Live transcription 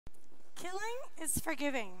Killing is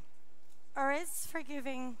forgiving, or is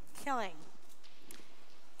forgiving killing?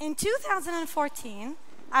 In 2014,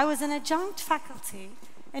 I was an adjunct faculty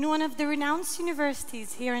in one of the renowned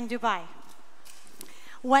universities here in Dubai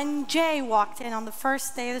when Jay walked in on the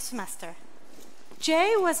first day of the semester.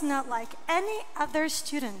 Jay was not like any other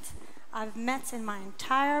student I've met in my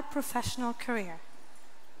entire professional career.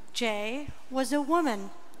 Jay was a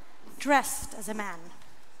woman dressed as a man.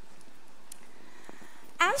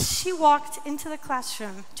 As she walked into the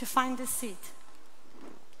classroom to find a seat,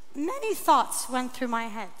 many thoughts went through my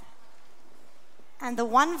head. And the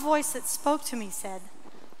one voice that spoke to me said,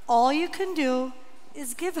 all you can do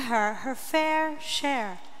is give her her fair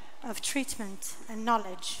share of treatment and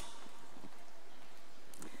knowledge.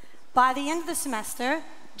 By the end of the semester,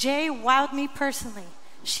 Jay wowed me personally.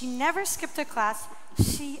 She never skipped a class.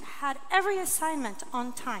 She had every assignment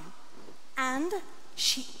on time. And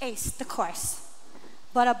she aced the course.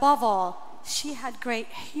 But above all, she had great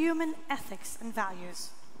human ethics and values.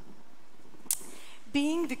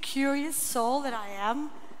 Being the curious soul that I am,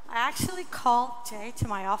 I actually called Jay to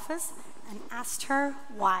my office and asked her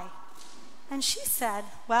why. And she said,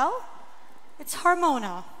 well, it's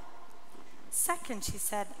hormonal. Second, she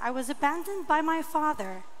said, I was abandoned by my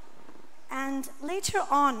father. And later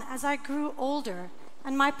on, as I grew older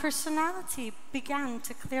and my personality began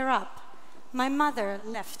to clear up, my mother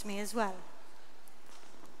left me as well.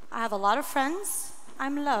 I have a lot of friends.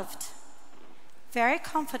 I'm loved, very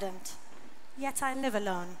confident, yet I live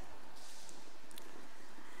alone.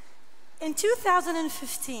 In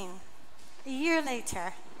 2015, a year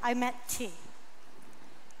later, I met T.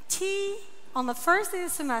 T, on the first day of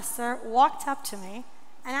the semester, walked up to me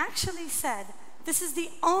and actually said, this is the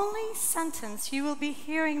only sentence you will be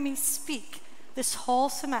hearing me speak this whole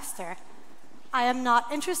semester. I am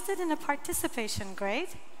not interested in a participation grade.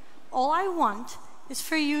 All I want is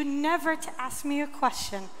for you never to ask me a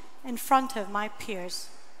question in front of my peers.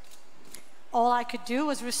 All I could do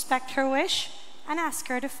was respect her wish and ask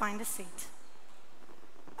her to find a seat.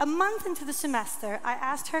 A month into the semester, I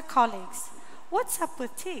asked her colleagues, what's up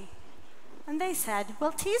with T? And they said,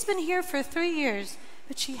 well, T's been here for 3 years,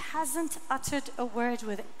 but she hasn't uttered a word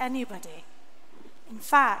with anybody. In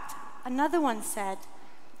fact, another one said,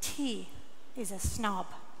 T is a snob.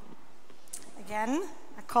 Again,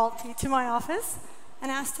 I called T to my office and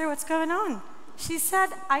asked her what's going on. She said,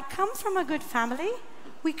 I come from a good family.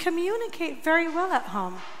 We communicate very well at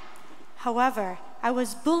home. However, I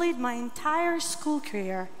was bullied my entire school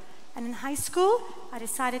career. And in high school, I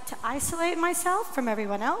decided to isolate myself from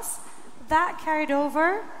everyone else. That carried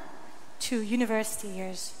over to university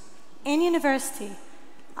years. In university,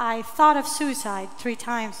 I thought of suicide 3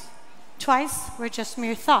 times. Twice were just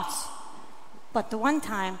mere thoughts. But the one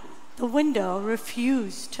time, the window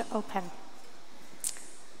refused to open.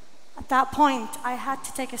 At that point, I had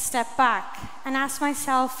to take a step back and ask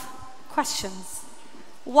myself questions.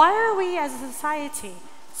 Why are we as a society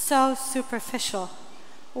so superficial?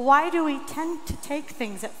 Why do we tend to take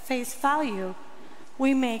things at face value?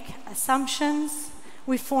 We make assumptions,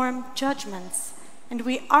 we form judgments, and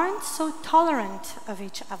we aren't so tolerant of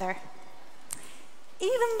each other.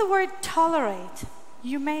 Even the word tolerate,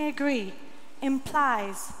 you may agree,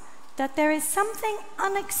 implies that there is something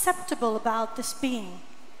unacceptable about this being.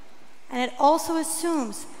 And it also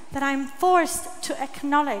assumes that I'm forced to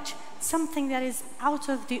acknowledge something that is out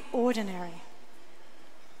of the ordinary.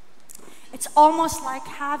 It's almost like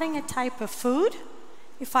having a type of food.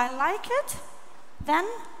 If I like it, then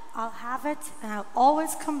I'll have it and I'll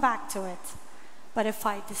always come back to it. But if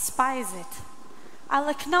I despise it, I'll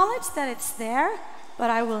acknowledge that it's there, but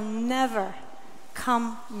I will never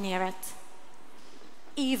come near it.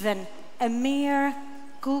 Even a mere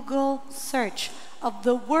Google search of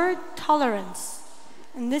the word tolerance,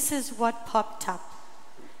 and this is what popped up.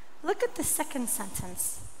 Look at the second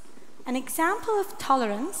sentence. An example of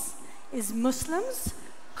tolerance is Muslims,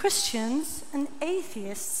 Christians, and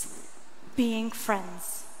atheists being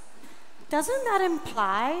friends. Doesn't that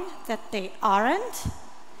imply that they aren't?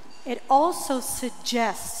 It also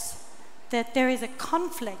suggests that there is a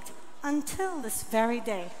conflict until this very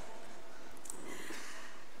day.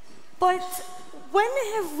 But when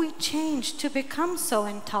have we changed to become so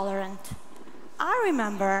intolerant? I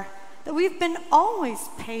remember that we've been always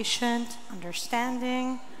patient,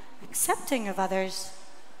 understanding, accepting of others.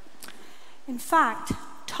 In fact,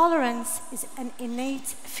 tolerance is an innate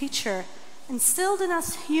feature instilled in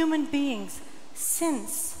us human beings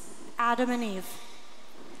since Adam and Eve.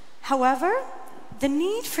 However, the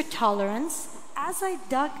need for tolerance, as I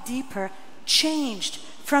dug deeper, changed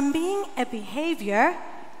from being a behavior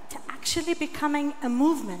to actually becoming a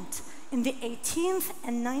movement in the 18th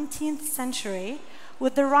and 19th century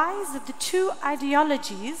with the rise of the two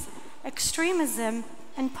ideologies, extremism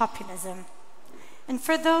and populism. And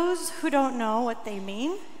for those who don't know what they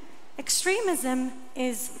mean, extremism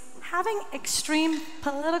is having extreme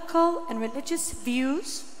political and religious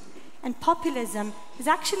views, and populism is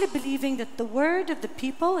actually believing that the word of the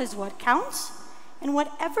people is what counts, and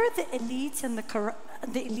whatever the elites and the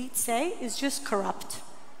elites say is just corrupt.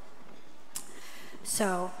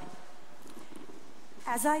 So,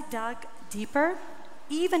 as I dug deeper,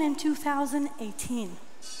 even in 2018,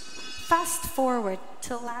 fast forward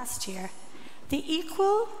till last year, the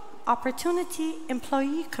Equal Opportunity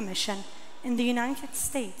Employee Commission in the United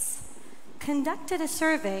States conducted a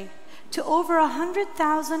survey to over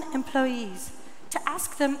 100,000 employees to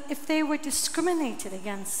ask them if they were discriminated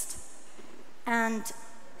against. And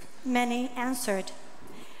many answered.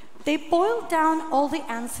 They boiled down all the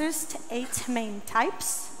answers to 8 main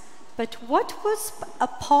types, but what was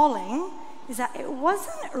appalling is that it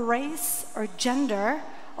wasn't race or gender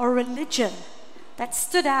or religion that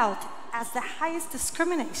stood out as the highest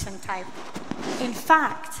discrimination type. In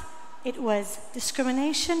fact, it was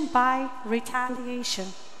discrimination by retaliation,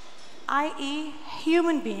 i.e.,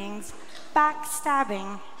 human beings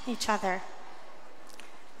backstabbing each other.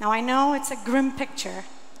 Now, I know it's a grim picture,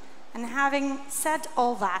 and having said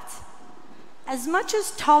all that, as much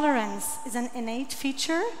as tolerance is an innate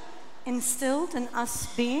feature instilled in us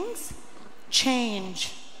beings,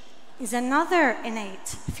 change is another innate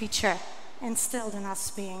feature instilled in us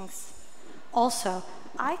beings. Also,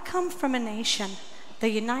 I come from a nation, the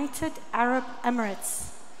United Arab Emirates,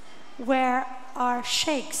 where our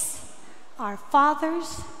sheikhs, our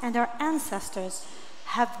fathers, and our ancestors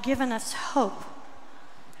have given us hope.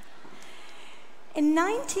 In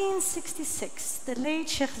 1966, the late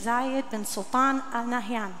Sheikh Zayed bin Sultan Al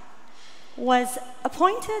Nahyan was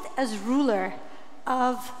appointed as ruler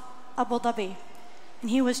of Abu Dhabi, and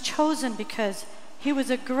he was chosen because he was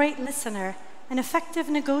a great listener, an effective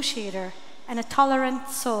negotiator, and a tolerant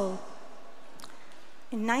soul.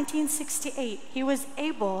 In 1968, he was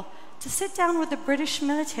able to sit down with the British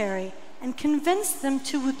military and convince them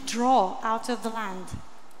to withdraw out of the land.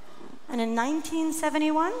 And in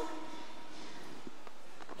 1971,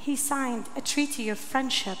 he signed a treaty of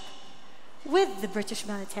friendship with the British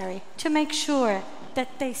military to make sure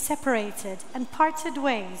that they separated and parted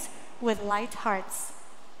ways with light hearts.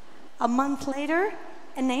 A month later,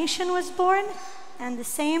 a nation was born, and the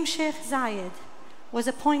same Sheikh Zayed was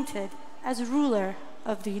appointed as ruler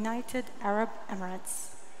of the United Arab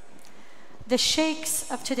Emirates. The sheikhs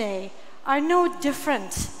of today are no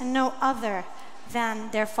different and no other than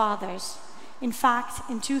their fathers. In fact,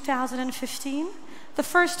 in 2015, the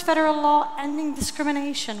first federal law ending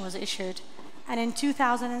discrimination was issued, and in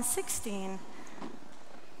 2016,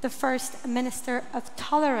 the first Minister of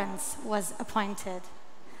Tolerance was appointed.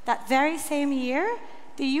 That very same year,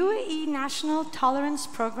 the UAE National Tolerance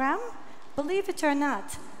Program, believe it or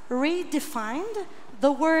not, redefined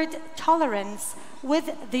the word tolerance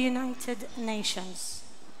with the United Nations.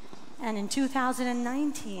 And in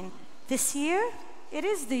 2019, this year, it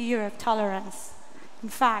is the year of tolerance. In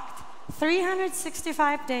fact,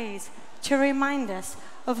 365 days to remind us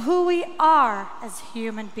of who we are as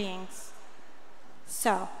human beings.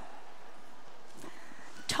 So,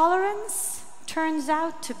 tolerance turns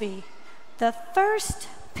out to be the first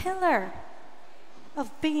pillar of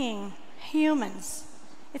being humans.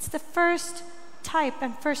 It's the first type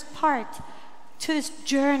and first part to this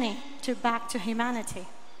journey back to humanity.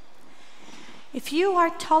 If you are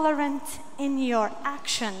tolerant in your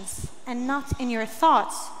actions and not in your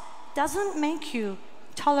thoughts, doesn't make you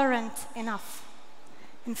tolerant enough.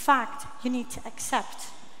 In fact, you need to accept.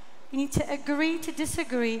 You need to agree to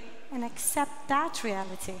disagree and accept that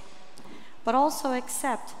reality. But also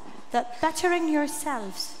accept that bettering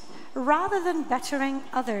yourselves rather than bettering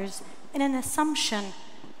others in an assumption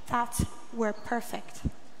that we're perfect.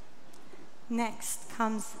 Next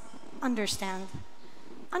comes understand.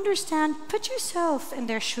 Understand, put yourself in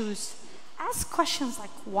their shoes. Ask questions like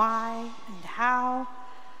why and how.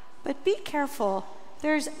 But be careful,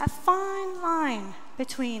 there's a fine line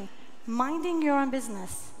between minding your own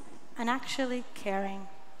business and actually caring.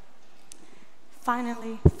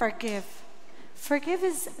 Finally, forgive. Forgive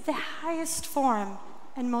is the highest form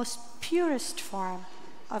and most purest form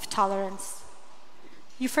of tolerance.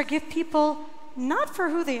 You forgive people not for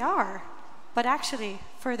who they are, but actually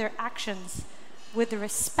for their actions with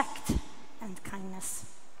respect and kindness.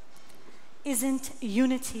 Isn't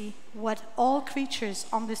unity what all creatures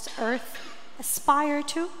on this earth aspire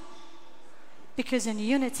to? Because in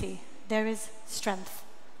unity, there is strength.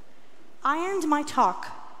 I end my talk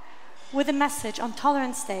with a message on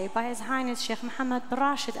Tolerance Day by His Highness Sheikh Mohammed bin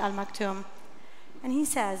Rashid Al Maktoum. And he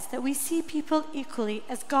says that we see people equally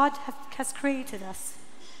as God has created us.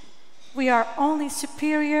 We are only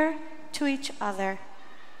superior to each other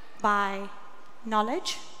by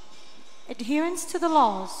knowledge, adherence to the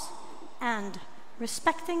laws, and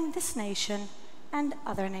respecting this nation and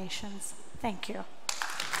other nations. Thank you.